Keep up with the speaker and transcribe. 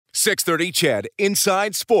630 CHED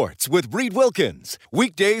Inside Sports with Reed Wilkins.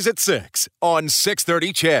 Weekdays at 6 on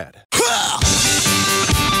 630 CHED.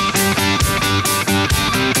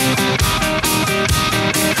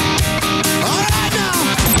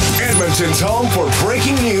 Edmonton's home for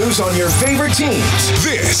breaking news on your favorite teams.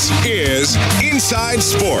 This is Inside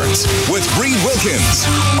Sports with Reed Wilkins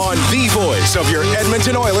on the voice of your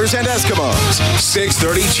Edmonton Oilers and Eskimos.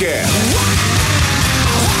 630 CHED.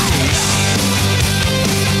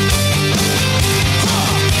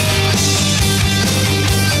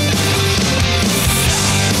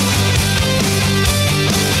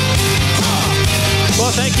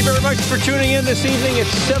 Well, thank you very much for tuning in this evening. It's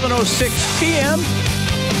 7:06 p.m.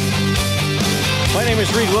 My name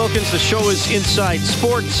is Reed Wilkins. The show is Inside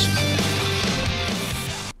Sports.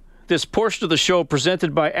 This portion of the show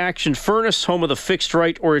presented by Action Furnace, home of the fixed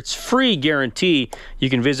right or its free guarantee. You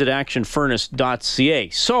can visit actionfurnace.ca.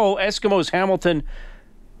 So, Eskimos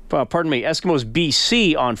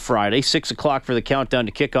BC on Friday, 6 o'clock for the countdown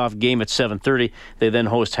to kickoff game at 7:30. They then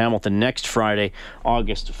host Hamilton next Friday,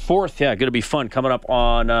 August 4th. Yeah, going to be fun coming up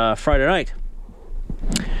on Friday night.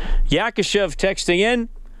 Yakashev texting in.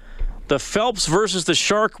 The Phelps versus the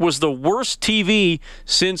Shark was the worst TV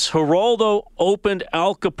since Geraldo opened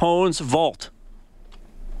Al Capone's vault.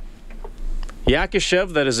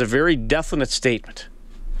 Yakashev, that is a very definite statement.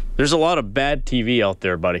 There's a lot of bad TV out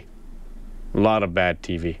there, buddy. A lot of bad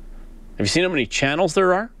TV. Have you seen how many channels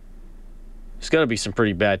there are? There's got to be some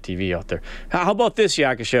pretty bad TV out there. How about this,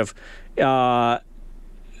 Yakashev?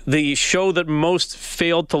 The show that most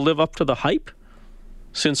failed to live up to the hype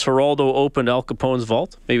since Geraldo opened Al Capone's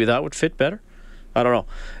vault? Maybe that would fit better? I don't know.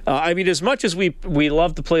 I mean, as much as we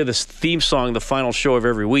love to play this theme song, the final show of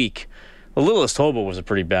every week, The Littlest Hobo was a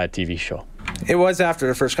pretty bad TV show. It was after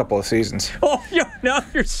the first couple of seasons. Oh, yeah, now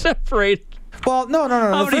you're separated. Well, no.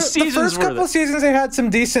 How many seasons the first were couple of seasons, they had some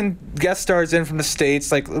decent guest stars in from the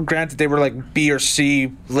States. Like, granted, they were like B or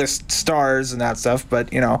C list stars and that stuff.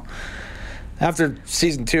 But, after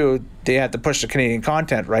season 2, they had to push the Canadian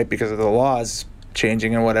content, right, because of the laws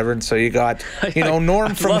changing and whatever. And so you got,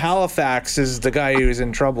 Norm from Halifax is the guy who's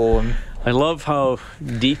in trouble. And I love how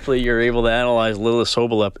deeply you're able to analyze Littlest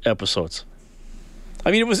Hobo episodes. I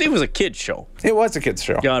mean, it was a kid's show. It was a kid's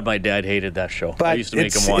show. God, my dad hated that show. But I used to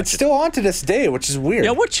make him watch it. It's still on to this day, which is weird.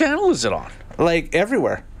 Yeah, what channel is it on? Like,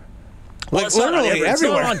 everywhere. Well, it's literally everywhere. It's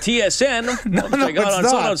not on TSN. No, it's not.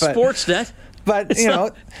 It's not on Sportsnet. But,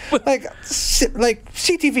 like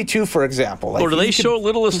CTV2, for example. Like, do they show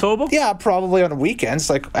Littlest Hobo? Yeah, probably on weekends,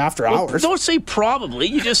 like after hours. Don't say probably.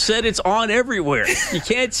 You just said it's on everywhere. You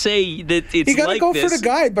can't say that it's like this. You got to go for the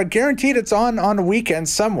guide, but guaranteed it's on the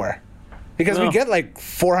weekends somewhere. Because we get like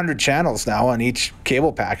 400 channels now on each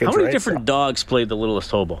cable package. How many different dogs played the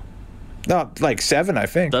Littlest Hobo? No, like 7, I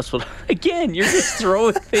think. That's what. Again, you're just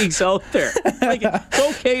throwing things out there. Like,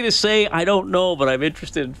 it's okay to say I don't know, but I'm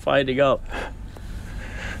interested in finding out.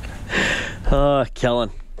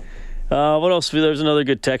 Kellen. What else? There's another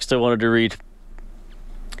good text I wanted to read.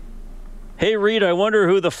 Hey, Reed, I wonder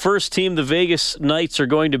who the first team the Vegas Knights are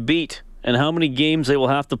going to beat and how many games they will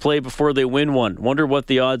have to play before they win one. Wonder what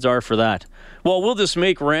the odds are for that. Well, we'll just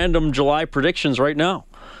make random July predictions right now.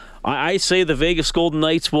 I say the Vegas Golden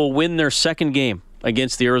Knights will win their second game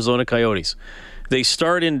against the Arizona Coyotes. They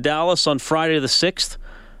start in Dallas on Friday the 6th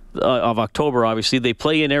of October, obviously. They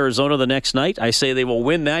play in Arizona the next night. I say they will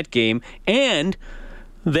win that game. And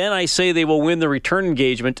then I say they will win the return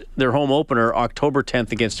engagement, their home opener, October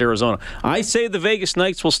 10th against Arizona. I say the Vegas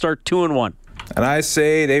Knights will start 2-1. And I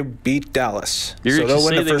say they beat Dallas. You're so they'll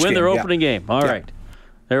win their opening game. All right.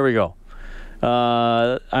 There we go.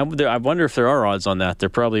 I wonder if there are odds on that. There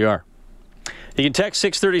probably are. You can text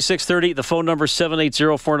 630-630. The phone number is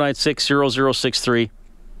 780-496-0063.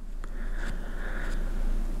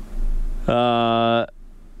 All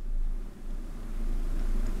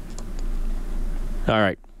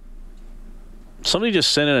right. Somebody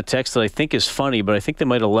just sent in a text that I think is funny, but I think they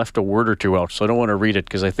might have left a word or two out, so I don't want to read it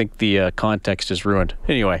because I think the context is ruined.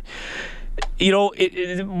 Anyway,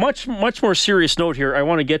 much more serious note here. I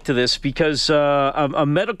want to get to this because a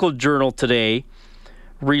medical journal today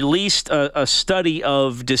released a study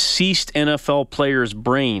of deceased NFL players'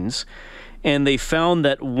 brains, and they found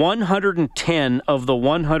that 110 of the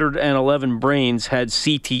 111 brains had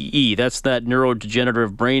CTE. That's that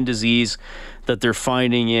neurodegenerative brain disease that they're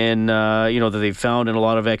finding in, that they've found in a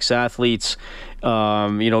lot of ex-athletes,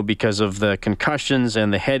 because of the concussions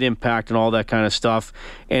and the head impact and all that kind of stuff.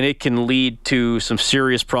 And it can lead to some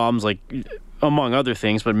serious problems like, among other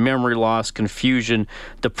things, but memory loss, confusion,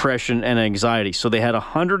 depression, and anxiety. So they had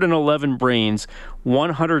 111 brains,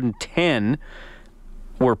 110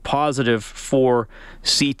 were positive for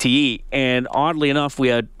CTE. And oddly enough, we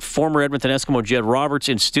had former Edmonton Eskimo Jed Roberts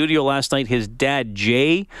in studio last night. His dad,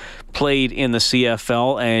 Jay, played in the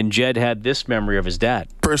CFL, and Jed had this memory of his dad.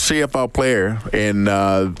 First CFL player and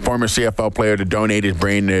former CFL player to donate his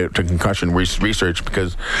brain to concussion research,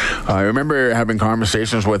 because I remember having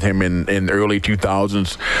conversations with him in the early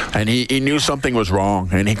 2000s, and he knew something was wrong,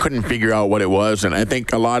 and he couldn't figure out what it was. And I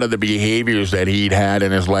think a lot of the behaviors that he'd had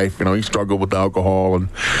in his life, he struggled with alcohol,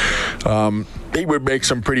 and he would make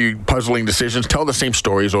some pretty puzzling decisions, tell the same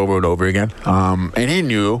stories over and over again. And he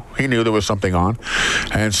knew there was something on.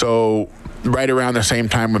 And so right around the same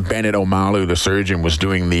time when Bennett Omalu, the surgeon, was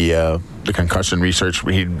doing the concussion research,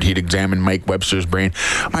 he'd examined Mike Webster's brain.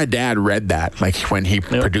 My dad read that, like when he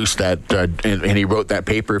produced that, and he wrote that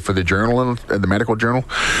paper for the journal, the medical journal.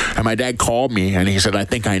 And my dad called me and he said, I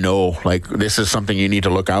think I know, like, this is something you need to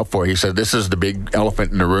look out for. He said, this is the big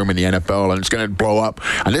elephant in the room in the NFL, and it's going to blow up.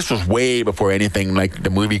 And this was way before anything, like the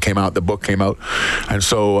movie came out, the book came out. And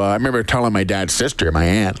so I remember telling my dad's sister, my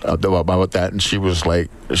aunt, about that, and she was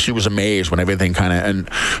amazed when everything and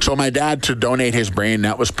so my dad, to donate his brain,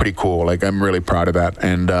 that was pretty cool. Like, I'm really proud of that.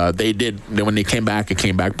 And they did, when they came back, it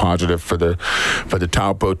came back positive for the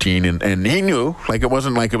tau protein, and he knew, like, it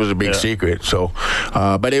wasn't like it was a big secret. So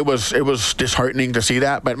but it was disheartening to see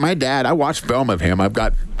that. But my dad, I watched film of him.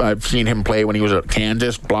 I've seen him play when he was at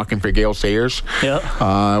Kansas, blocking for Gale Sayers,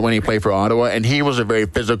 when he played for Ottawa, and he was a very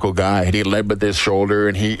physical guy. He led with his shoulder,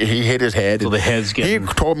 and he hit his head. So the head's getting...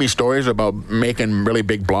 He told me stories about making really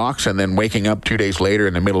big blocks and then waking up 2 days later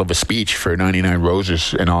in the middle of a speech for 99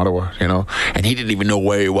 Roses in Ottawa, and he didn't even know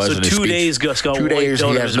where he was in his speech. 2 days, Gus got 2 days,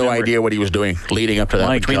 he has no idea what he was doing leading up to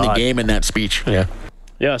that, between the game and that speech.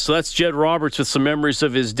 Yeah, so that's Jed Roberts with some memories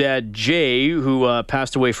of his dad, Jay, who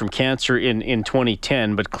passed away from cancer in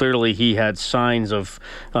 2010, but clearly he had signs of,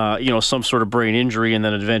 some sort of brain injury, and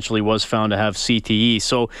then eventually was found to have CTE.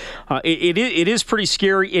 So it is pretty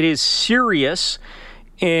scary. It is serious.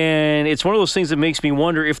 And it's one of those things that makes me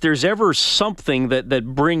wonder if there's ever something that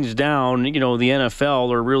brings down, the NFL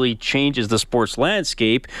or really changes the sports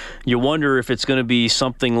landscape. You wonder if it's going to be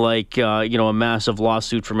something like, a massive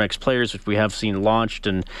lawsuit from ex-players, which we have seen launched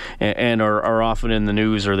and are often in the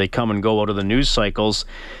news, or they come and go out of the news cycles.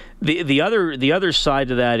 The other side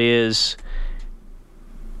to that is,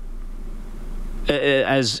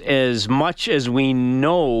 as much as we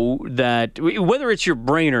know that, whether it's your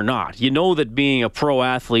brain or not, that being a pro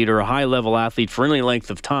athlete or a high-level athlete for any length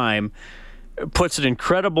of time puts an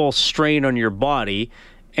incredible strain on your body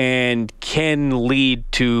and can lead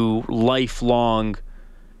to lifelong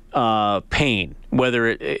pain.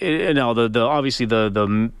 Whether obviously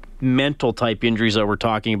the mental type injuries that we're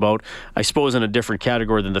talking about, I suppose, in a different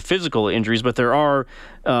category than the physical injuries, but there are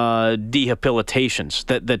dehabilitations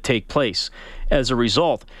that take place as a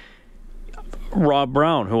result. Rob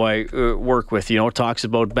Brown, who I work with, talks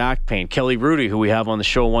about back pain. Kelly Rudy, who we have on the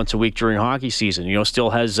show once a week during hockey season,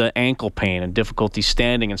 still has ankle pain and difficulty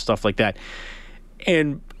standing and stuff like that.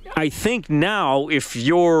 And I think now, if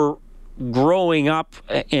you're growing up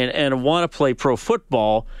and want to play pro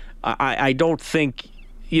football, I don't think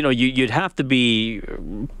you'd have to be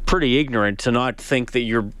pretty ignorant to not think that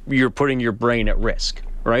you're putting your brain at risk,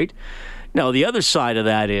 right? Now, the other side of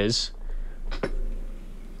that is,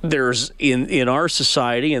 there's in our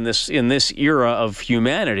society, in this era of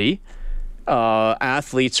humanity,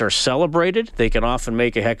 athletes are celebrated. They can often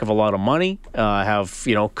make a heck of a lot of money, have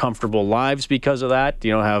comfortable lives because of that.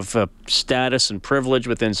 Have status and privilege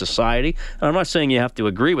within society. And I'm not saying you have to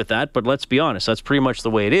agree with that, but let's be honest, that's pretty much the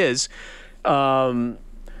way it is.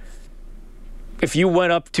 If you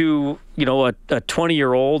went up to, a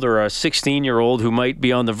 20-year-old or a 16-year-old who might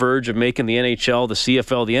be on the verge of making the NHL, the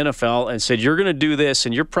CFL, the NFL, and said, you're going to do this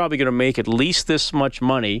and you're probably going to make at least this much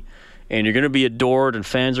money and you're going to be adored and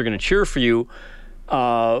fans are going to cheer for you,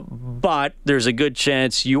 but there's a good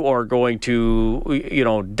chance you are going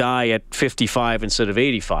to, die at 55 instead of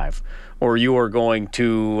 85. Or you are going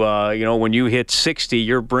to, when you hit 60,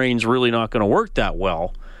 your brain's really not going to work that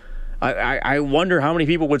well. I wonder how many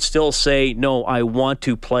people would still say, no, I want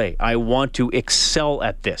to play. I want to excel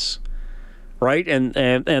at this, right? And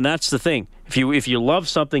that's the thing. If you love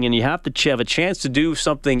something and you have to have a chance to do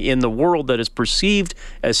something in the world that is perceived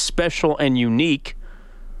as special and unique,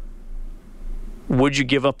 would you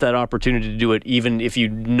give up that opportunity to do it even if you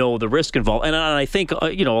know the risk involved? And I think, a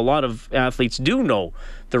lot of athletes do know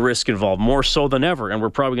the risk involved, more so than ever, and we're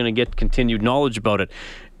probably going to get continued knowledge about it.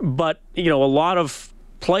 But, a lot of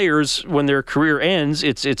players, when their career ends,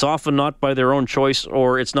 it's often not by their own choice,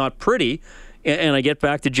 or it's not pretty. And I get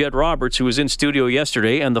back to Jed Roberts, who was in studio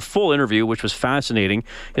yesterday, and the full interview, which was fascinating,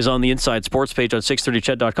 is on the Inside Sports page on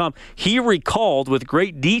 630ched.com. He recalled with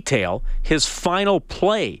great detail his final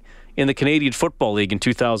play in the Canadian Football League in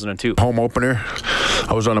 2002. Home opener.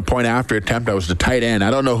 I was on a point after attempt. I was the tight end. I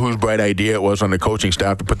don't know whose bright idea it was on the coaching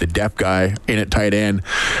staff to put the deaf guy in at tight end.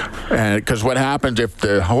 Because what happens if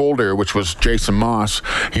the holder, which was Jason Moss,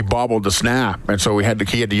 he bobbled the snap. And so he had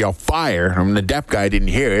to yell fire. And the deaf guy didn't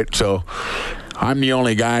hear it. So I'm the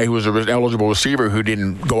only guy who was an eligible receiver who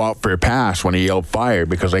didn't go out for a pass when he yelled fire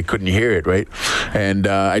because I couldn't hear it, right? And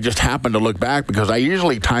I just happened to look back because I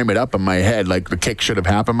usually time it up in my head like the kick should have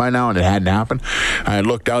happened by now, and it hadn't happened. I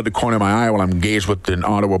looked out the corner of my eye while I'm engaged with an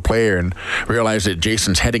Ottawa player and realized that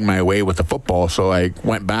Jason's heading my way with the football, so I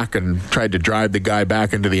went back and tried to drive the guy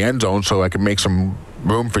back into the end zone so I could make some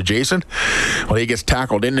room for Jason. Well, he gets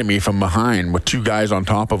tackled into me from behind with two guys on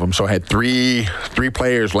top of him. So I had three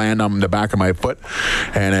players land on the back of my foot,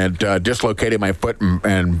 and it dislocated my foot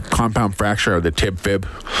and compound fracture of the tib fib.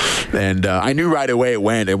 And I knew right away it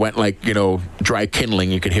went like, dry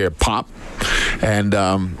kindling. You could hear it pop. And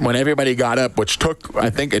when everybody got up, which took, I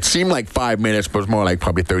think it seemed like 5 minutes, but it was more like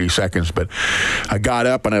probably 30 seconds. But I got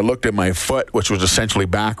up and I looked at my foot, which was essentially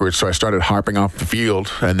backwards. So I started harping off the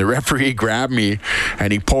field, and the referee grabbed me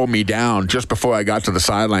and he pulled me down just before I got to the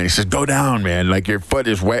sideline. He says, "Go down, man. Like, your foot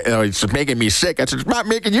is wet. It's making me sick." I said, "It's not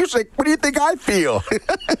making you sick. What do you think I feel?"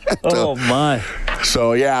 Oh, my.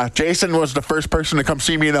 So, yeah, Jason was the first person to come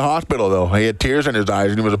see me in the hospital, though. He had tears in his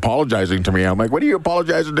eyes, and he was apologizing to me. I'm like, "What are you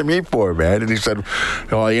apologizing to me for, man?" And he said,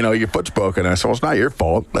 "Well, your foot's broken." I said, "Well, it's not your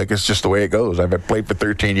fault. Like, it's just the way it goes. I've played for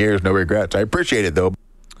 13 years, no regrets." I appreciate it, though.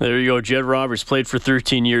 There you go. Jed Roberts played for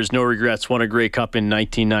 13 years, no regrets, won a Grey Cup in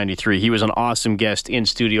 1993. He was an awesome guest in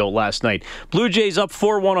studio last night. Blue Jays up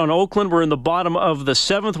 4-1 on Oakland. We're in the bottom of the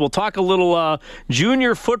 7th. We'll talk a little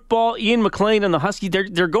junior football. Ian McLean and the Huskies,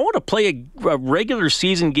 they're going to play a regular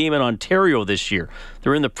season game in Ontario this year.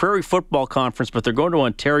 They're in the Prairie Football Conference, but they're going to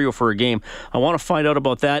Ontario for a game. I want to find out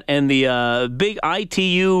about that. And the big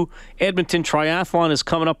ITU Edmonton Triathlon is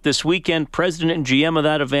coming up this weekend. President and GM of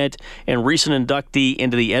that event and recent inductee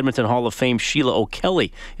into the Edmonton Hall of Fame, Sheila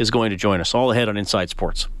O'Kelly, is going to join us. All ahead on Inside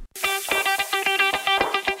Sports.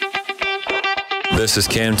 This is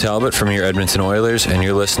Cam Talbot from your Edmonton Oilers, and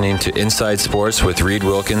you're listening to Inside Sports with Reed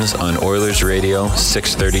Wilkins on Oilers Radio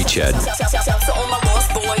 630 CHED.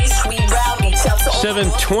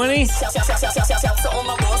 7:20.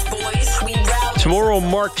 Tomorrow,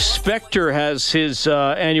 Mark Spector has his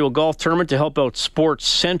annual golf tournament to help out Sports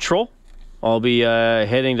Central. I'll be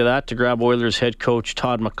heading to that to grab Oilers head coach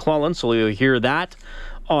Todd McClellan, so you'll hear that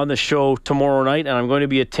on the show tomorrow night. And I'm going to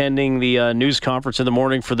be attending the news conference in the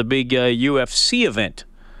morning for the big UFC event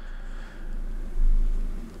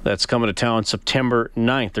that's coming to town September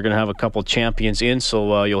 9th. They're going to have a couple champions in,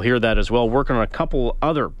 so you'll hear that as well. Working on a couple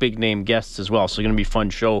other big-name guests as well, so it's going to be a fun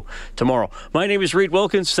show tomorrow. My name is Reed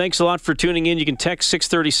Wilkins. Thanks a lot for tuning in. You can text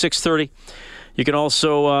 630-630. You can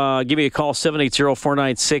also give me a call,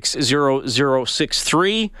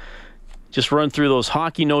 780-496-0063. Just run through those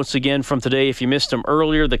hockey notes again from today if you missed them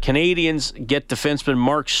earlier. The Canadians get defenseman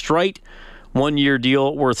Mark Streit, one-year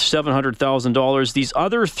deal worth $700,000. These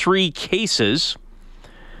other three cases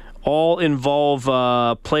all involve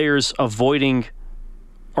players avoiding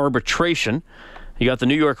arbitration. You got the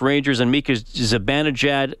New York Rangers and Mika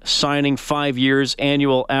Zibanejad signing 5 years,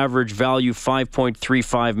 annual average value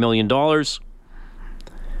 $5.35 million.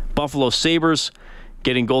 Buffalo Sabres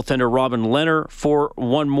getting goaltender Robin Lehner for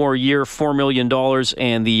 1 more year, $4 million.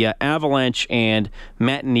 And the Avalanche and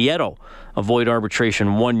Matt Nieto avoid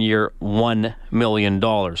arbitration 1 year, $1 million.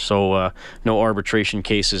 So no arbitration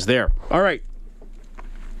cases there. All right.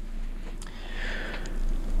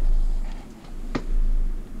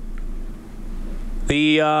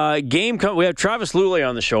 The game, we have Travis Lulay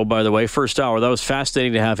on the show, by the way, first hour. That was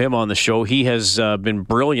fascinating to have him on the show. He has been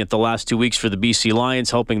brilliant the last 2 weeks for the BC Lions,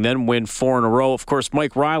 helping them win 4 in a row. Of course,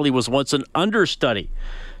 Mike Riley was once an understudy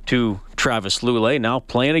to Travis Lulay, now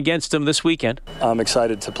playing against him this weekend. I'm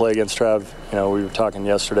excited to play against Trav. We were talking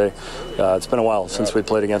yesterday. It's been a while since we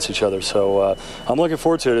played against each other, so I'm looking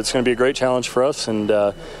forward to it. It's going to be a great challenge for us, and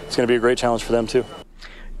it's going to be a great challenge for them, too.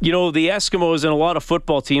 The Eskimos and a lot of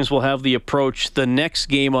football teams will have the approach, the next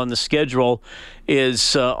game on the schedule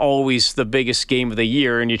is always the biggest game of the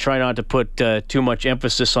year, and you try not to put too much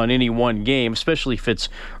emphasis on any one game, especially if it's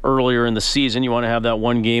earlier in the season. You want to have that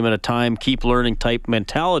one game at a time, keep learning type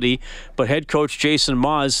mentality. But head coach Jason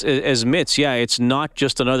Maas admits, it's not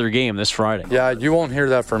just another game this Friday. Yeah, you won't hear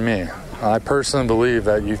that from me. I personally believe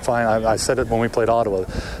that you find, I said it when we played Ottawa,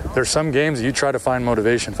 there's some games you try to find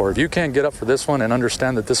motivation for. If you can't get up for this one and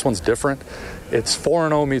understand that this one's different, it's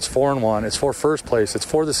 4-0 meets 4-1, it's for first place, it's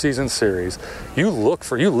for the season series. You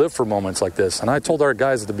live for moments like this. And I told our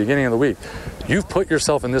guys at the beginning of the week, you've put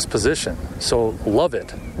yourself in this position, so love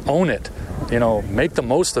it, own it. Make the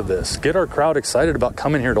most of this. Get our crowd excited about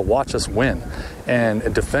coming here to watch us win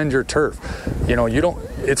and defend your turf.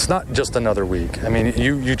 It's not just another week. I mean,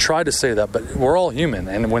 you try to say that, but we're all human.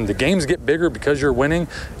 And when the games get bigger because you're winning,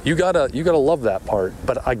 you gotta love that part.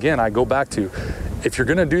 But again, I go back to, if you're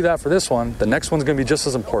going to do that for this one, the next one's going to be just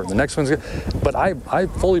as important. The next one's But I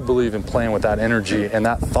fully believe in playing with that energy and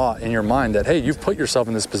that thought in your mind that, hey, you've put yourself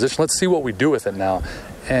in this position. Let's see what we do with it now.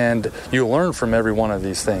 And you learn from every one of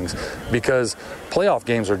these things, because playoff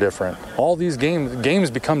games are different. All these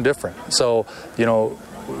games become different. So,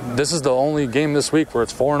 this is the only game this week where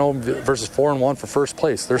it's 4-0 versus 4-1 for first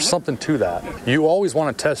place. There's something to that. You always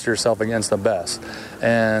want to test yourself against the best.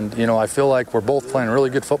 And, I feel like we're both playing really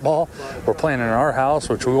good football. We're playing in our house,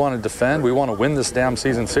 which we want to defend. We want to win this damn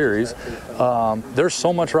season series. There's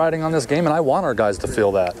so much riding on this game, and I want our guys to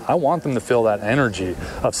feel that. I want them to feel that energy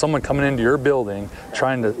of someone coming into your building,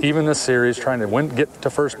 trying to even this series, trying to get to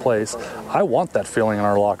first place. I want that feeling in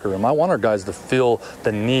our locker room. I want our guys to feel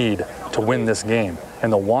the need to win this game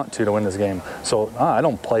and the want to win this game. So I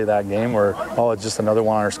don't play that game where, it's just another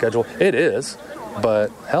one on our schedule. It is, but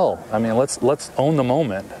hell, I mean, let's own the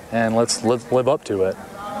moment and let's live up to it.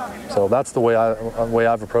 So that's the way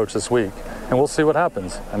I've approached this week, and we'll see what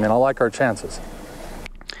happens. I mean, I like our chances.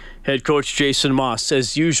 Head coach Jason Maas,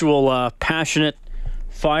 as usual, passionate,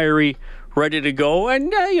 fiery, ready to go,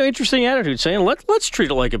 and interesting attitude, saying let's treat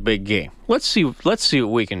it like a big game. Let's see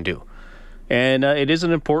what we can do. And it is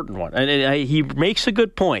an important one. And he makes a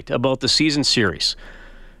good point about the season series.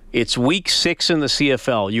 It's week 6 in the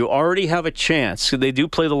CFL. You already have a chance. They do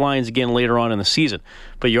play the Lions again later on in the season.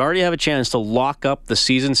 But you already have a chance to lock up the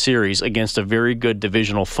season series against a very good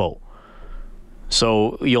divisional foe.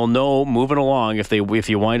 So you'll know moving along, if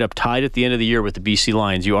you wind up tied at the end of the year with the BC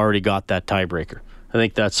Lions, you already got that tiebreaker. I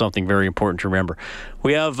think that's something very important to remember.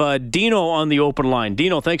 We have Dino on the open line.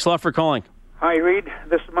 Dino, thanks a lot for calling. Hi, Reed.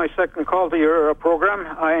 This is my second call to your program.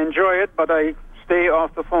 I enjoy it, but I stay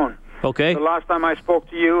off the phone. Okay. The last time I spoke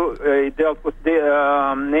to you, I dealt with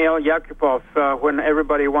Nail Yakupov when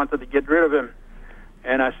everybody wanted to get rid of him.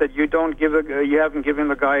 And I said, you haven't given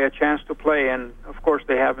the guy a chance to play, and of course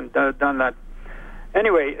they haven't done that.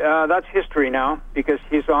 Anyway, that's history now, because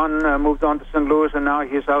he's moved on to St. Louis, and now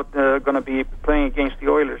he's out going to be playing against the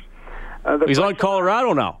Oilers. He's on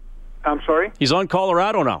Colorado now. I'm sorry? He's on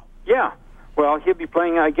Colorado now. Yeah. Well, he'll be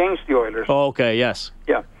playing against the Oilers. Oh, okay, yes.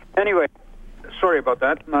 Yeah. Anyway, sorry about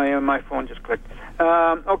that. My phone just clicked.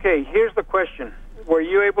 Okay, here's the question. Were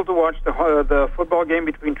you able to watch the football game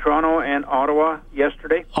between Toronto and Ottawa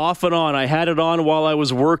yesterday? Off and on. I had it on while I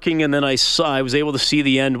was working, and then I was able to see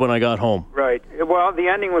the end when I got home. Right. Well, the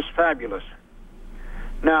ending was fabulous.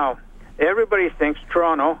 Now, everybody thinks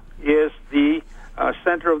Toronto is the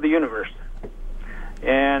center of the universe.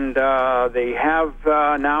 And they have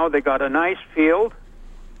now they got a nice field.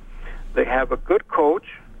 They have a good coach.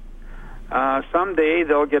 Someday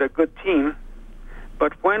they'll get a good team.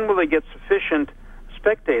 But when will they get sufficient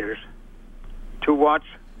spectators to watch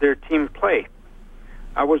their team play?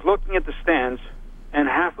 I was looking at the stands, and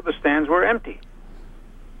half of the stands were empty.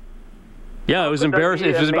 Yeah, it was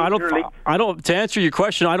embarrassing. I don't. To answer your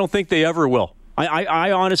question, I don't think they ever will.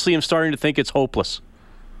 I honestly am starting to think it's hopeless.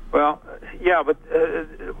 Well, yeah, but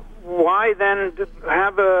why then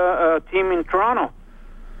have a team in Toronto?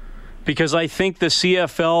 Because I think the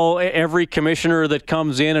CFL, every commissioner that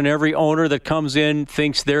comes in and every owner that comes in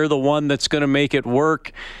thinks they're the one that's going to make it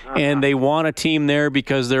work, and they want a team there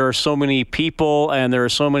because there are so many people and there are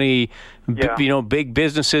so many big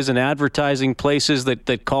businesses and advertising places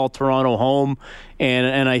that call Toronto home,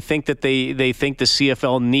 and I think that they think the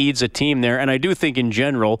CFL needs a team there, and I do think in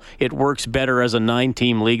general it works better as a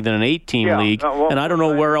 9-team league than an 8-team league, and I don't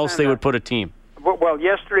know where else they would put a team. Well,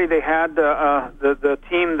 yesterday they had the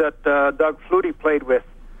team that Doug Flutie played with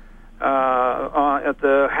at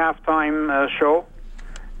the halftime show,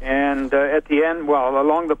 and at the end,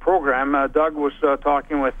 along the program, Doug was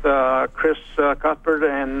talking with Chris Cuthbert,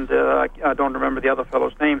 and I don't remember the other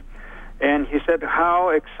fellow's name, and he said how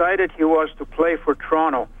excited he was to play for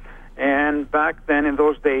Toronto. And back then, in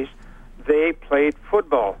those days, they played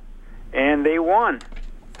football, and they won.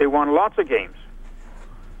 They won lots of games.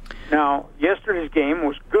 Now, yesterday's game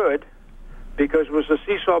was good because it was a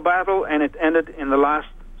seesaw battle, and it ended in the last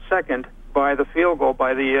second by the field goal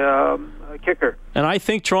by the kicker. And I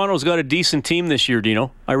think Toronto's got a decent team this year,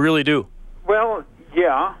 Dino. I really do. Well,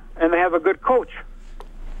 yeah, and they have a good coach.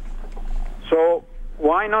 So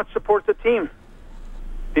why not support the team?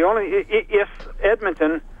 If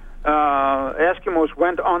Edmonton Eskimos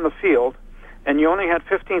went on the field and you only had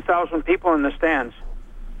 15,000 people in the stands,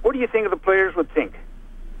 what do you think the players would think?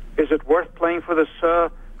 Is it worth playing for this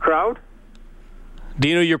crowd?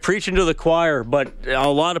 Dino, you're preaching to the choir, but a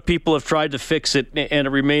lot of people have tried to fix it, and it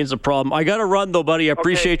remains a problem. I got to run, though, buddy. I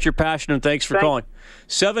appreciate your passion, and thanks for calling.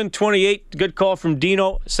 728, good call from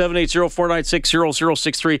Dino,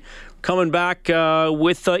 780-496-0063. Coming back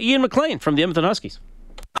with Ian McLean from the Edmonton Huskies.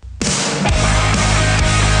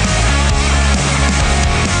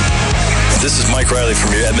 This is Mike Riley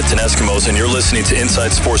from your Edmonton Eskimos, and you're listening to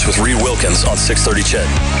Inside Sports with Reed Wilkins on 630 CHED.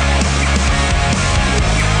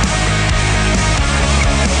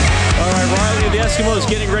 Riley, the Eskimos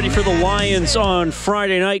getting ready for the Lions on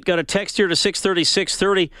Friday night. Got a text here to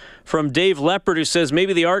 630 from Dave Leopard who says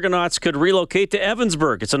maybe the Argonauts could relocate to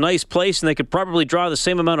Evansburg. It's a nice place and they could probably draw the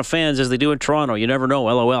same amount of fans as they do in Toronto. You never know,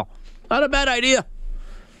 LOL. Not a bad idea.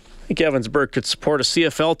 I think Evansburg could support a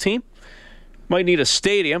CFL team. Might need a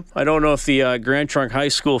stadium. I don't know if the Grand Trunk High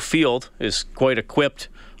School field is quite equipped.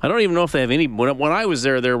 I don't even know if they have any. When I was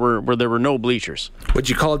there were no bleachers. Would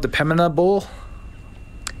you call it the Pembina Bowl?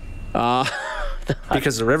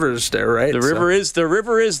 Because the river's there, right? The river is there.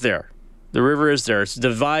 The river is there. It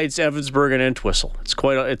divides Evansburg and Entwistle. It's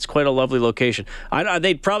quite a lovely location.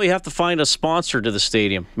 They'd probably have to find a sponsor to the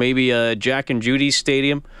stadium. Maybe Jack and Judy's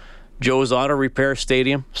Stadium, Joe's Auto Repair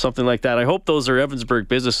Stadium, something like that. I hope those are Evansburg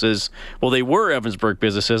businesses. Well, they were Evansburg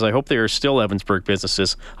businesses. I hope they are still Evansburg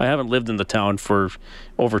businesses. I haven't lived in the town for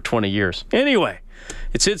over 20 years. Anyway.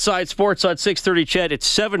 It's Inside Sports on 630 CHED. It's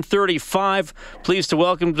 7:35. Pleased to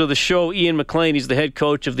welcome to the show Ian McLean. He's the head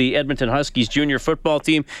coach of the Edmonton Huskies junior football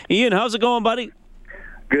team. Ian, how's it going, buddy?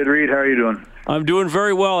 Good, Reed. How are you doing? I'm doing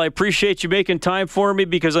very well. I appreciate you making time for me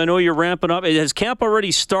because I know you're ramping up. Has camp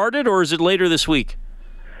already started, or is it later this week?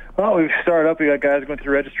 Well, we've started up. We got guys going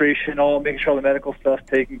through registration, all making sure all the medical stuff's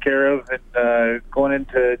taken care of, and going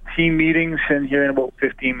into team meetings. And here in about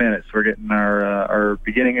 15 minutes, we're getting our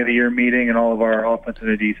beginning of the year meeting and all of our offensive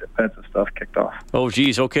and defensive stuff kicked off. Oh,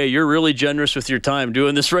 geez. Okay, you're really generous with your time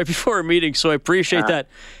doing this right before a meeting, so I appreciate that.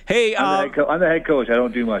 Hey, I'm the head coach. I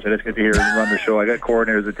don't do much. I just get to hear and run the show. I got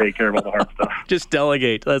coordinators that take care of all the hard stuff. Just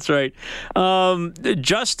delegate. That's right.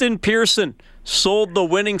 Justin Pearson sold the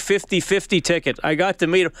winning 50-50 ticket. I got to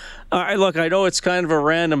meet him. Look, I know it's kind of a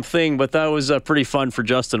random thing, but that was pretty fun for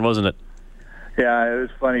Justin, wasn't it? Yeah, it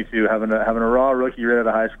was funny, too, having a raw rookie right out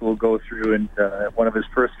of high school go through, and one of his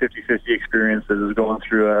first 50-50 experiences is going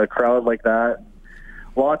through a crowd like that.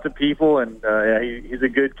 Lots of people, and he's a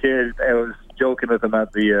good kid. I was joking with him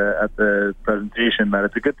at the presentation that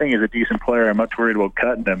it's a good thing he's a decent player. I'm not worried about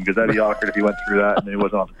cutting him because that'd be awkward if he went through that and he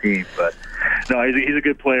wasn't on the team. But no, he's a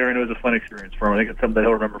good player, and it was a fun experience for him. I think it's something that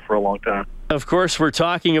he'll remember for a long time. Of course, we're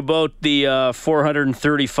talking about the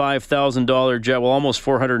 $435,000 jet, well, almost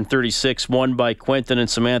 $436,000, won by Quentin and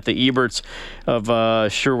Samantha Eberts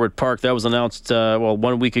of Sherwood Park. That was announced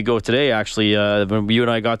 1 week ago today, actually. When you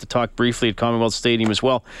and I got to talk briefly at Commonwealth Stadium as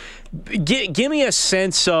well. Give me a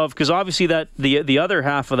sense of, because obviously that the other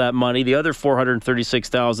half of that money, the other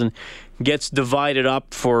 $436,000, gets divided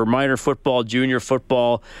up for minor football, junior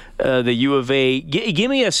football, the U of A.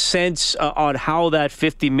 Give me a sense on how that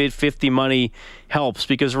mid-50 money helps,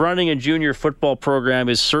 because running a junior football program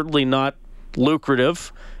is certainly not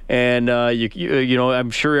lucrative. And, you know,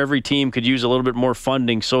 I'm sure every team could use a little bit more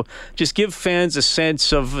funding. So just give fans a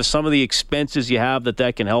sense of some of the expenses you have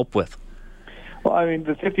that can help with. Well, I mean,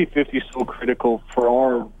 the 50-50 is so critical for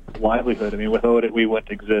our livelihood. I mean, without it, we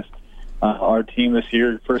wouldn't exist. Our team this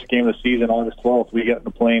year, first game of the season, August 12th, we get in the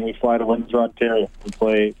plane, we fly to Windsor, Ontario. We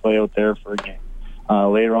play out there for a game.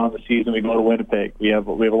 Later on in the season, we go to Winnipeg. We have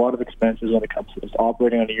a lot of expenses when it comes to just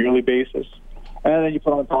operating on a yearly basis. And then you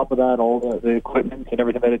put on top of that all the equipment and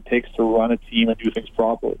everything that it takes to run a team and do things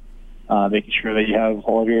properly. Making sure that you have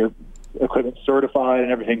all of your equipment certified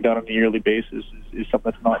and everything done on a yearly basis is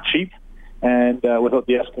something that's not cheap. And without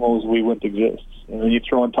the Eskimos, we wouldn't exist. And then you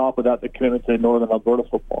throw on top of that the commitment to Northern Alberta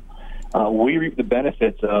football. We reap the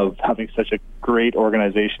benefits of having such a great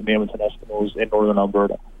organization, the Edmonton Eskimos in Northern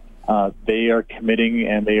Alberta. They are committing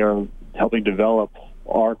and they are helping develop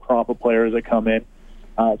our crop of players that come in.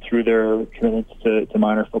 through their commitments to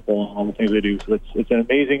minor football and all the things they do. So it's an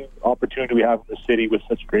amazing opportunity we have in the city with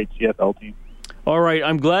such a great CFL team. All right,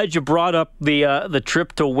 I'm glad you brought up the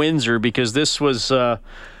trip to Windsor, because this was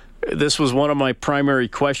one of my primary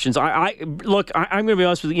questions. I'm going to be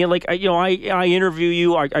honest with you. I interview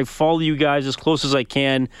you. I follow you guys as close as I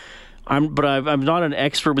can. I'm not an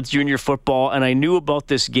expert with junior football, and I knew about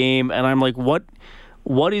this game, and I'm like,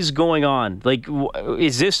 what is going on? Like,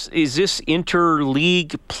 is this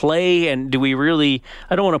interleague play? And do we really?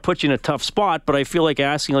 I don't want to put you in a tough spot, but I feel like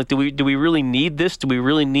asking, like, do we really need this? Do we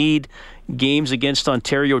really need games against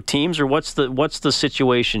Ontario teams, or what's the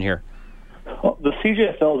situation here? Well, the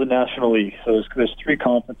CJFL is a national league, so there's three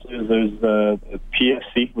conferences. There's the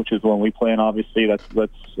PFC, which is the one we play in. Obviously, that's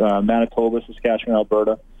Manitoba, Saskatchewan,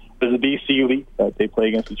 Alberta. There's the BC League that they play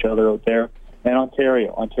against each other out there. And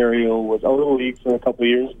Ontario. Ontario was out of the league for a couple of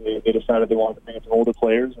years. They decided they wanted to bring in some older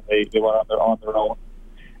players, and they went on their own.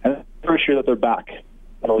 And they're sure that they're back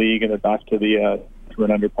in the league, and they're back to the to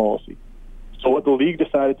an under policy. So what the league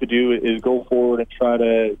decided to do is go forward and try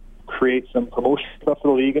to create some promotion stuff for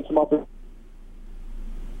the league and some opportunities.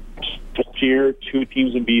 This year, 2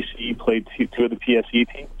 teams in BC played 2 of the PSC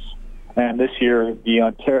teams. And this year, the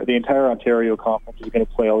entire Ontario conference is going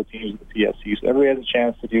to play all the teams in the PSC. So everybody has a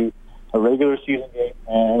chance to do a regular season game,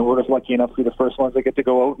 and we're just lucky enough to be the first ones that get to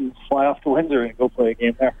go out and fly off to Windsor and go play a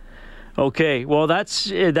game there. Okay, well,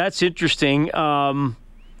 that's interesting.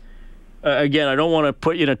 Again, I don't want to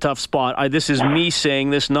put you in a tough spot. This is me saying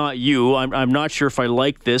this, not you. I'm not sure if I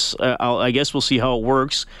like this. I guess we'll see how it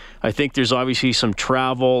works. I think there's obviously some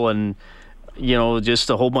travel and just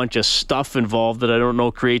a whole bunch of stuff involved that I don't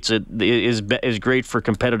know is great for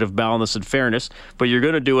competitive balance and fairness. But you're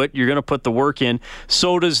going to do it. You're going to put the work in.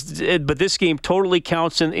 But this game totally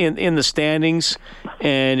counts in the standings,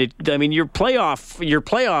 and your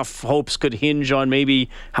playoff hopes could hinge on maybe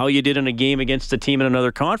how you did in a game against a team in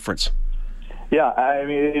another conference. Yeah, I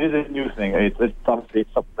mean, it is a new thing. It's obviously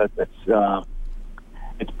something that's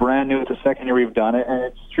it's brand new. It's the second year we've done it, and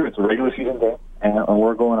it's true. It's a regular season game, and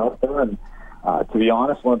we're going out there. And to be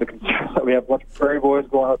honest, one of the concerns that we have a bunch of Prairie boys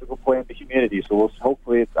going out to go play in the humidity. So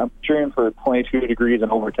hopefully, I'm cheering for 22 degrees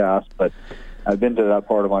and overcast. But I've been to that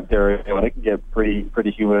part of Ontario, and it can get pretty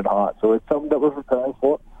humid and hot. So it's something that we're preparing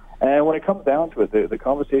for. And when it comes down to it, the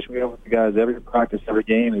conversation we have with the guys every practice, every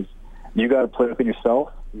game is, you got to play within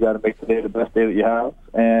yourself. You got to make the day the best day that you have,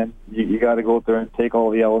 and you got to go out there and take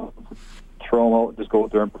all the elements, throw them out, and just go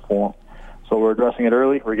out there and perform. So we're addressing it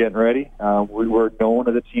early. We're getting ready. We're known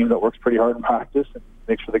as a team that works pretty hard in practice and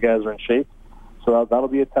makes sure the guys are in shape. So that'll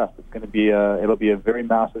be a test. It's going to be it'll be a very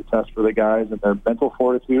massive test for the guys and their mental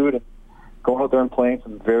fortitude and going out there and playing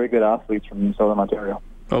some very good athletes from Southern Ontario.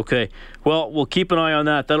 Okay. Well, we'll keep an eye on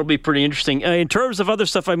that. That'll be pretty interesting. In terms of other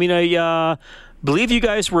stuff, I believe you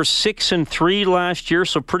guys were 6-3 last year,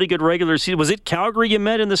 so pretty good regular season. Was it Calgary you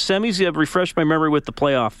met in the semis? You have refreshed my memory with the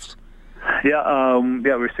playoffs. Yeah, we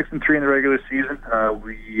were 6-3 in the regular season.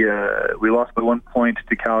 We lost by 1 point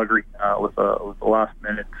to Calgary with a last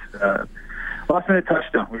minute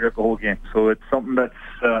touchdown. We got the whole game, so it's something that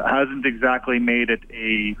hasn't exactly made it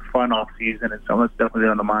a fun off season. It's something that's definitely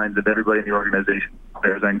on the minds of everybody in the organization,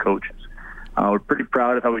 players and coaches. We're pretty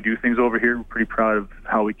proud of how we do things over here. We're pretty proud of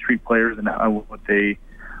how we treat players and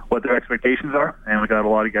what their expectations are. And we got a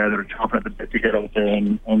lot of guys that are chomping at the bit to get out there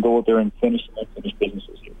and go out there and finish some unfinished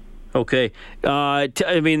businesses here. Okay.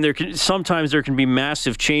 Sometimes there can be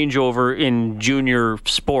massive changeover in junior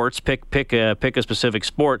sports. Pick a specific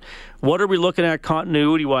sport. What are we looking at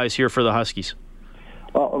continuity-wise here for the Huskies?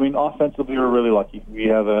 Well, offensively, we're really lucky. We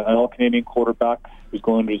have an all-Canadian quarterback who's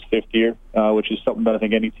going into his 5th year, which is something that I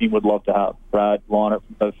think any team would love to have. Brad Lawnert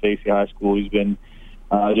from South Facey High School. He's been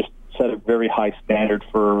just set a very high standard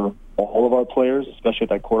for all of our players, especially at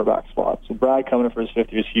that quarterback spot. So Brad coming in for his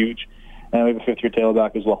 5th year is huge. And we have a 5th-year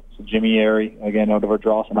tailback as well. So Jimmy Airy, again, out of our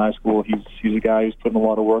Dawson High School, he's a guy who's putting a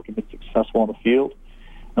lot of work and been successful on the field.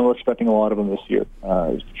 And we're expecting a lot of him this year.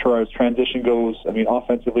 As far as transition goes,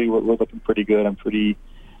 offensively, we're looking pretty good. I'm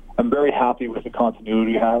very happy with the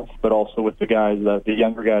continuity we have, but also with the the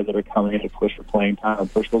younger guys that are coming in to push for playing time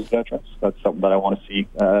and push those veterans. That's something that I want to see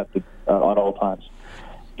at all times.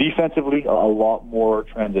 Defensively, a lot more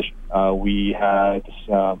transition. We had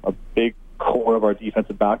a big core of our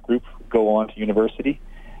defensive back group go on to university.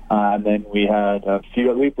 And then we had a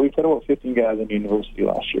few, we put about 15 guys in university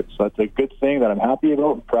last year. So that's a good thing that I'm happy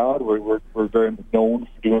about and proud. We're very known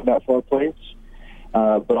for doing that for our players.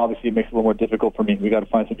 But obviously it makes it a little more difficult for me. We got to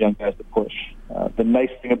find some young guys to push. The nice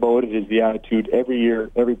thing about it is the attitude every year,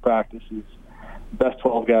 every practice is best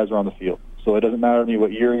 12 guys are on the field. So it doesn't matter to me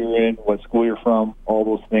what year you're in, what school you're from, all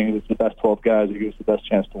those things. It's the best 12 guys that give us the best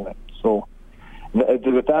chance to win. So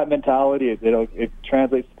with that mentality, it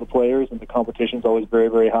translates to the players, and the competition's always very,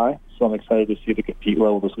 very high. So I'm excited to see the compete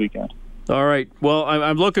level this weekend. All right. Well,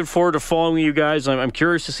 I'm looking forward to following you guys. I'm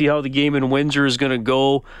curious to see how the game in Windsor is going to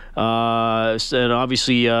go. And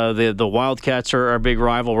obviously, the Wildcats are our big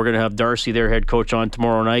rival. We're going to have Darcy, their head coach, on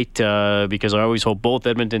tomorrow night because I always hope both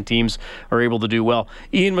Edmonton teams are able to do well.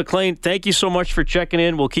 Ian McLean, thank you so much for checking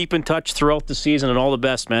in. We'll keep in touch throughout the season, and all the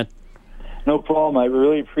best, man. No problem. I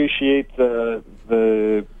really appreciate the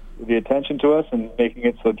attention to us and making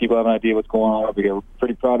it so people have an idea what's going on over here. We're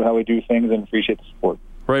pretty proud of how we do things and appreciate the support.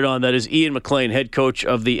 Right on. That is Ian McLean, head coach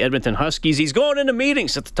of the Edmonton Huskies. He's going into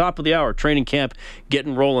meetings at the top of the hour. Training camp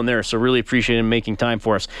getting rolling there, so really appreciate him making time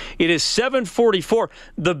for us. It is 7:44.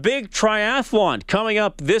 The big triathlon coming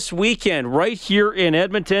up this weekend right here in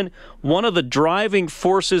Edmonton. One of the driving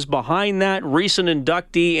forces behind that, recent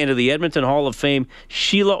inductee into the Edmonton Hall of Fame,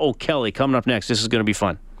 Sheila O'Kelly, coming up next. This is going to be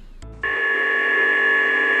fun.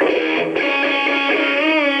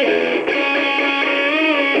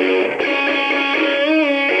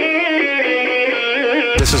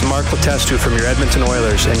 This is Mark Letestu from your Edmonton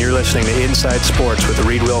Oilers, and you're listening to Inside Sports with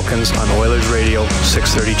Reed Wilkins on Oilers Radio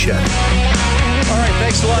 630 CHED. All right,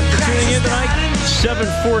 thanks a lot for tuning in tonight.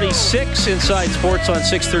 7:46 Inside Sports on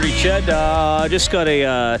 630 CHED. I just got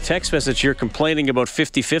a text message here complaining about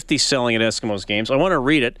 50-50 selling at Eskimos games. I want to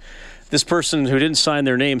read it. This person who didn't sign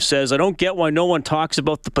their name says, I don't get why no one talks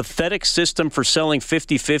about the pathetic system for selling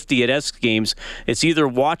 50-50 at Esk games. It's either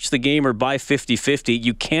watch the game or buy 50-50.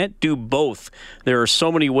 You can't do both. There are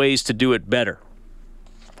so many ways to do it better.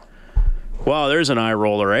 Wow, there's an eye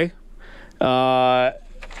roller, eh?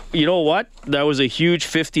 You know what? That was a huge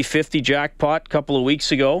 50-50 jackpot a couple of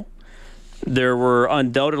weeks ago. There were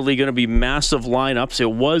undoubtedly going to be massive lineups.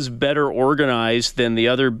 It was better organized than the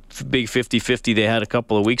other big 50-50 they had a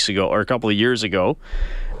couple of weeks ago or a couple of years ago.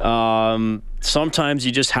 Sometimes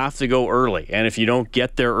you just have to go early. And if you don't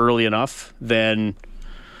get there early enough, then,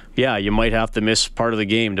 yeah, you might have to miss part of the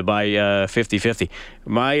game to buy 50-50.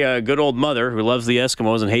 My good old mother, who loves the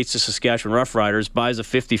Eskimos and hates the Saskatchewan Roughriders, buys a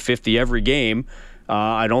 50-50 every game.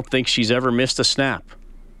 I don't think she's ever missed a snap,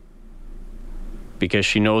 because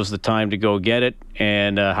she knows the time to go get it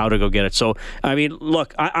and how to go get it. So, I mean,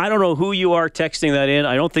 look, I don't know who you are texting that in.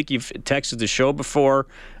 I don't think you've texted the show before.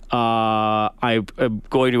 I'm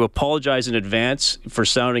going to apologize in advance for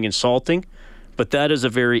sounding insulting, but that is a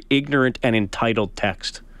very ignorant and entitled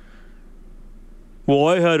text. Well,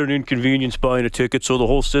 I had an inconvenience buying a ticket, so the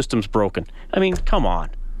whole system's broken. I mean, come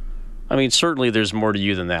on. I mean, certainly there's more to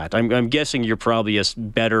you than that. I'm guessing you're probably a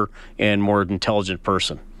better and more intelligent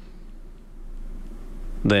person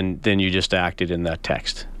than you just acted in that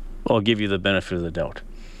text. I'll give you the benefit of the doubt.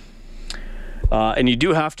 And you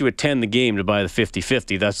do have to attend the game to buy the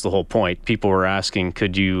 50-50. That's the whole point. People were asking,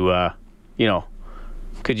 could you not go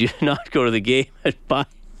to the game and buy?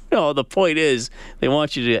 No, the point is they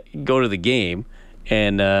want you to go to the game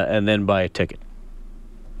and then buy a ticket.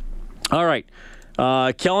 All right.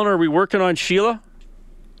 Kellen, are we working on Sheila?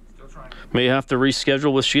 Still trying. May have to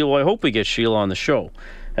reschedule with Sheila. Well, I hope we get Sheila on the show.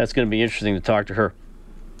 That's going to be interesting to talk to her.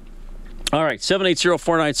 All right,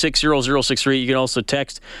 780-496-0063. You can also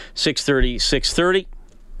text 630-630.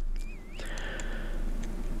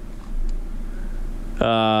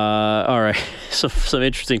 All right, some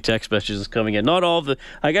interesting text messages coming in. Not all of the...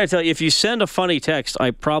 I got to tell you, if you send a funny text,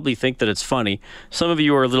 I probably think that it's funny. Some of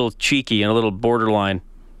you are a little cheeky and a little borderline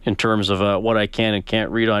in terms of what I can and can't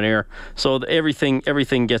read on air. So everything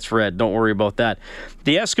gets read. Don't worry about that.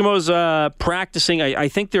 The Eskimos practicing. I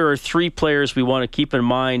think there are three players we want to keep in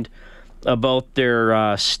mind about their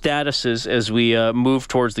statuses as we move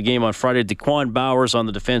towards the game on Friday. Daquan Bowers on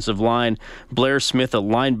the defensive line, Blair Smith at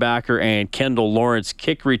linebacker, and Kendall Lawrence,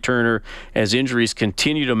 kick returner, as injuries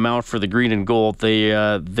continue to mount for the green and gold.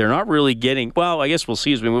 They're not really getting, well, I guess we'll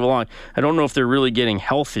see as we move along. I don't know if they're really getting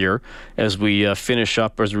healthier as we finish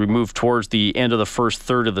up, as we move towards the end of the first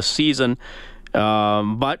third of the season.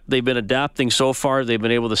 But they've been adapting so far. They've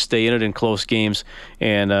been able to stay in it in close games,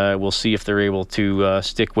 and we'll see if they're able to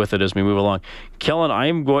stick with it as we move along. Kellen,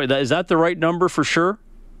 is that the right number for sure?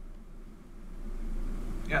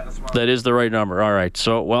 Yeah, that's right. That is the right number. All right.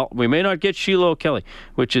 So, well, we may not get Sheila O'Kelly,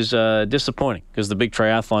 which is disappointing because the big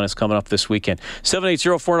triathlon is coming up this weekend.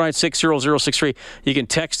 780-496-0063. You can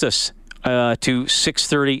text us to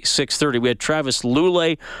 630. We had Travis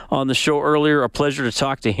Lulay on the show earlier. A pleasure to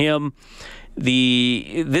talk to him.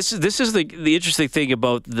 This is the interesting thing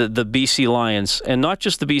about the BC Lions, and not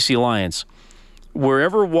just the BC Lions.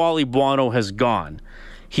 Wherever Wally Buono has gone,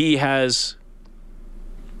 he has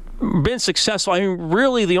been successful. I mean,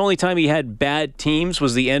 really, the only time he had bad teams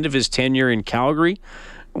was the end of his tenure in Calgary,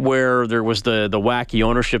 where there was the wacky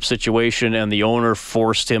ownership situation, and the owner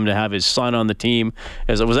forced him to have his son on the team.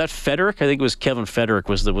 Was that Federic? I think it was Kevin Federic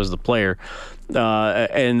was the player,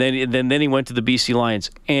 and then he went to the BC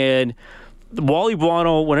Lions. And Wally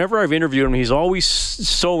Buono, whenever I've interviewed him, he's always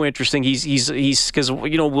so interesting. He's because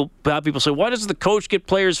we'll have people say, why does the coach get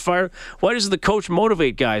players fired? Why does the coach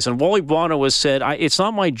motivate guys? And Wally Buono has said, it's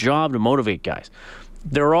not my job to motivate guys.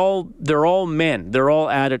 They're all men. They're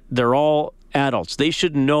all adults. They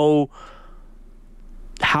should know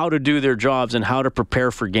how to do their jobs and how to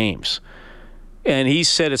prepare for games. And he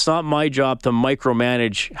said, it's not my job to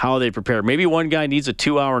micromanage how they prepare. Maybe one guy needs a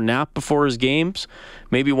 2-hour nap before his games.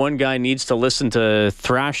 Maybe one guy needs to listen to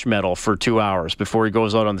thrash metal for 2 hours before he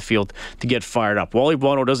goes out on the field to get fired up. Wally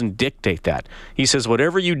Buono doesn't dictate that. He says,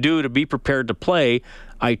 whatever you do to be prepared to play,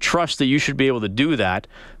 I trust that you should be able to do that,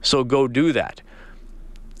 so go do that.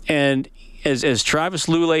 And as Travis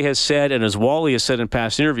Lulay has said, and as Wally has said in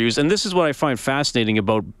past interviews, and this is what I find fascinating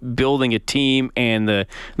about building a team and the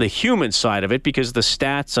human side of it, because the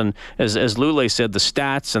stats, and as Lulay said, the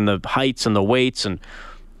stats and the heights and the weights and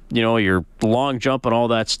your long jump and all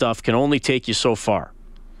that stuff can only take you so far.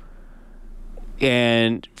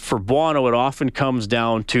 And for Buono, it often comes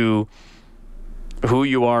down to who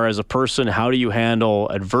you are as a person. How do you handle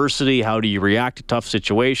adversity? How do you react to tough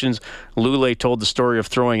situations? Lulay told the story of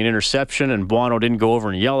throwing an interception, and Buono didn't go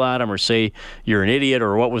over and yell at him or say, you're an idiot,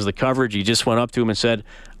 or what was the coverage. He just went up to him and said,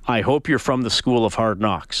 I hope you're from the school of hard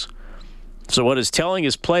knocks. So what he's telling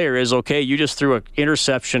his player is, okay, you just threw an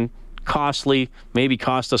interception, costly, maybe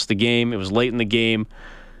cost us the game. It was late in the game.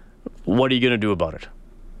 What are you going to do about it?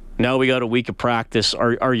 Now we got a week of practice.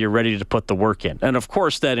 Are you ready to put the work in? And of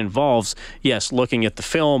course that involves, yes, looking at the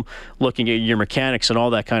film, looking at your mechanics and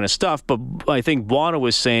all that kind of stuff. But I think Buono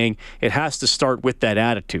was saying it has to start with that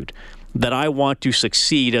attitude that I want to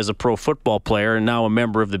succeed as a pro football player and now a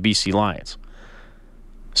member of the BC Lions.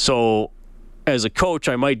 So as a coach,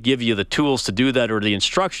 I might give you the tools to do that or the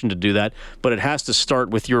instruction to do that, but it has to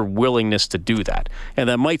start with your willingness to do that. And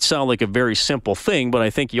that might sound like a very simple thing, but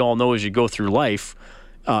I think you all know as you go through life,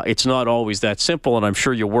 it's not always that simple, and I'm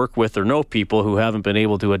sure you work with or know people who haven't been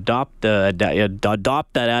able to adopt that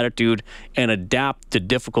attitude and adapt to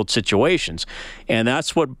difficult situations. And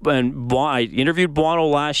that's what I interviewed Buono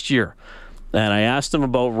last year, and I asked him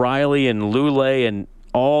about Riley and Lulay and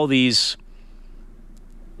all these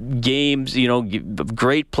games,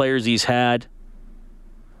 great players he's had.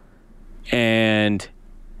 And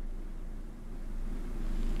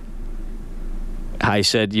I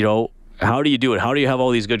said, how do you do it? How do you have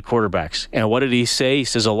all these good quarterbacks? And what did he say? He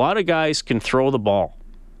says, a lot of guys can throw the ball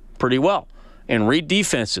pretty well and read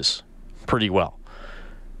defenses pretty well,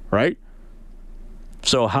 right?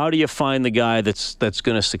 So how do you find the guy that's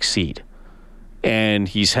going to succeed? And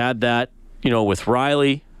he's had that, with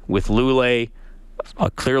Riley, with Lulay,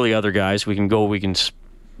 clearly other guys.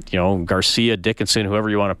 Garcia, Dickinson, whoever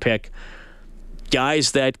you want to pick.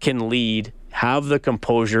 Guys that can lead, have the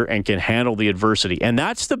composure, and can handle the adversity. And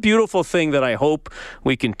that's the beautiful thing that I hope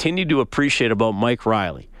we continue to appreciate about Mike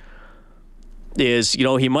Riley. Is,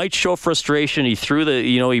 he might show frustration. He threw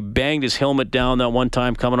he banged his helmet down that one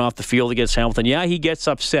time coming off the field against Hamilton. Yeah, he gets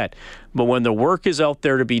upset. But when the work is out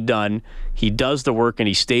there to be done, he does the work and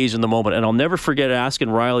he stays in the moment. And I'll never forget asking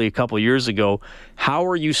Riley a couple of years ago, how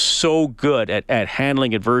are you so good at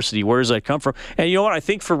handling adversity? Where does that come from? And you know what? I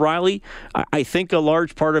think for Riley, I think a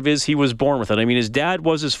large part of he was born with it. I mean, his dad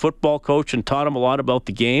was his football coach and taught him a lot about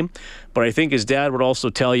the game. But I think his dad would also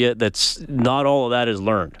tell you that not all of that is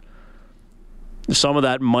learned. Some of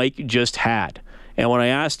that Mike just had. And when I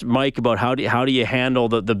asked Mike about how do you handle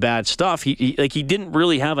the bad stuff, he didn't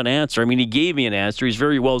really have an answer. I mean, he gave me an answer. He's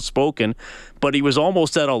very well spoken, but he was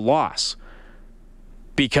almost at a loss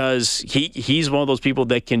because he's one of those people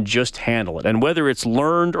that can just handle it. And whether it's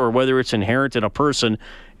learned or whether it's inherent in a person,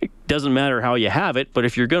 it doesn't matter how you have it. But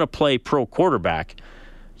if you're going to play pro quarterback,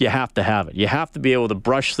 you have to have it. You have to be able to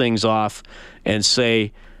brush things off and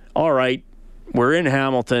say, all right, we're in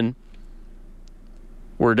Hamilton.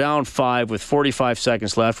 We're down 5 with 45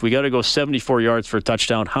 seconds left. We got to go 74 yards for a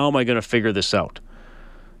touchdown. How am I going to figure this out?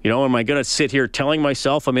 Am I going to sit here telling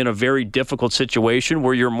myself I'm in a very difficult situation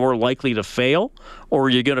where you're more likely to fail? Or are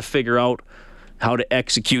you going to figure out how to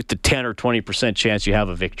execute the 10 or 20% chance you have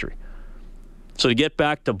a victory? So to get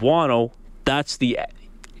back to Buono, that's the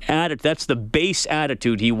base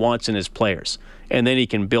attitude he wants in his players. And then he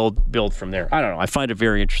can build from there. I don't know. I find it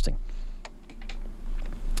very interesting.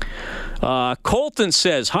 Colton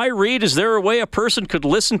says, hi, Reed. Is there a way a person could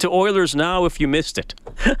listen to Oilers Now if you missed it?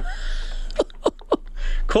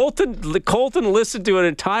 Colton listened to an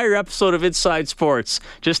entire episode of Inside Sports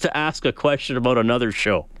just to ask a question about another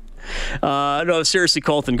show. No, seriously,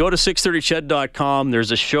 Colton, go to 630ched.com. There's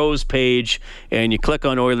a shows page, and you click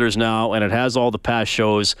on Oilers Now, and it has all the past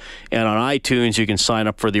shows. And on iTunes, you can sign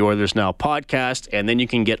up for the Oilers Now podcast, and then you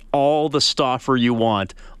can get all the stuffer you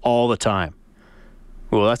want all the time.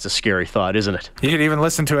 Well, that's a scary thought, isn't it? You can even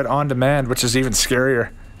listen to it on demand, which is even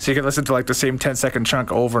scarier. So you can listen to like the same 10-second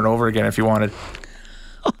chunk over and over again if you wanted.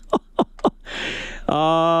 Dan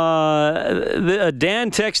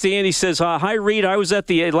texted Andy, says, hi, Reed. I was at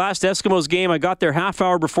the last Eskimos game. I got there half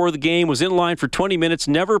hour before the game, was in line for 20 minutes,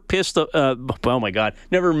 never missed a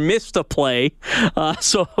play.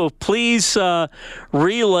 So please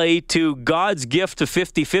relay to God's gift to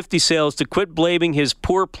 50-50 sales to quit blaming his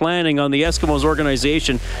poor planning on the Eskimos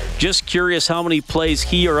organization. Just curious how many plays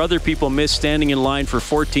he or other people missed standing in line for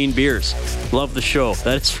 14 beers. Love the show.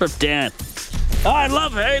 That's from Dan. Oh, I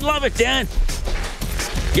love it, Dan.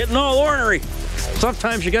 Getting all ornery.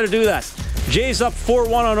 Sometimes you got to do that. Jays up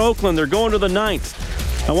 4-1 on Oakland. They're going to the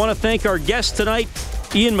 9th. I want to thank our guests tonight,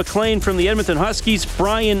 Ian McLean from the Edmonton Huskies,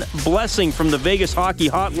 Brian Blessing from the Vegas Hockey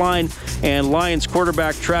Hotline, and Lions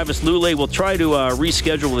quarterback Travis Lulay. We'll try to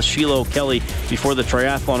reschedule with Sheila O'Kelly before the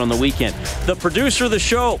triathlon on the weekend. The producer of the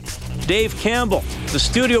show, Dave Campbell. The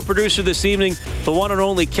studio producer this evening, the one and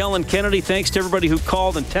only Kellen Kennedy. Thanks to everybody who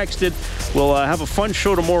called and texted. We'll have a fun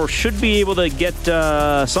show tomorrow. Should be able to get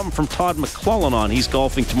something from Todd McClellan on. He's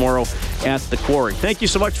golfing tomorrow at the Quarry. Thank you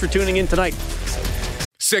so much for tuning in tonight.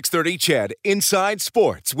 630 CHED Inside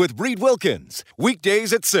Sports with Reed Wilkins.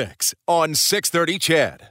 Weekdays at 6 on 630 CHED.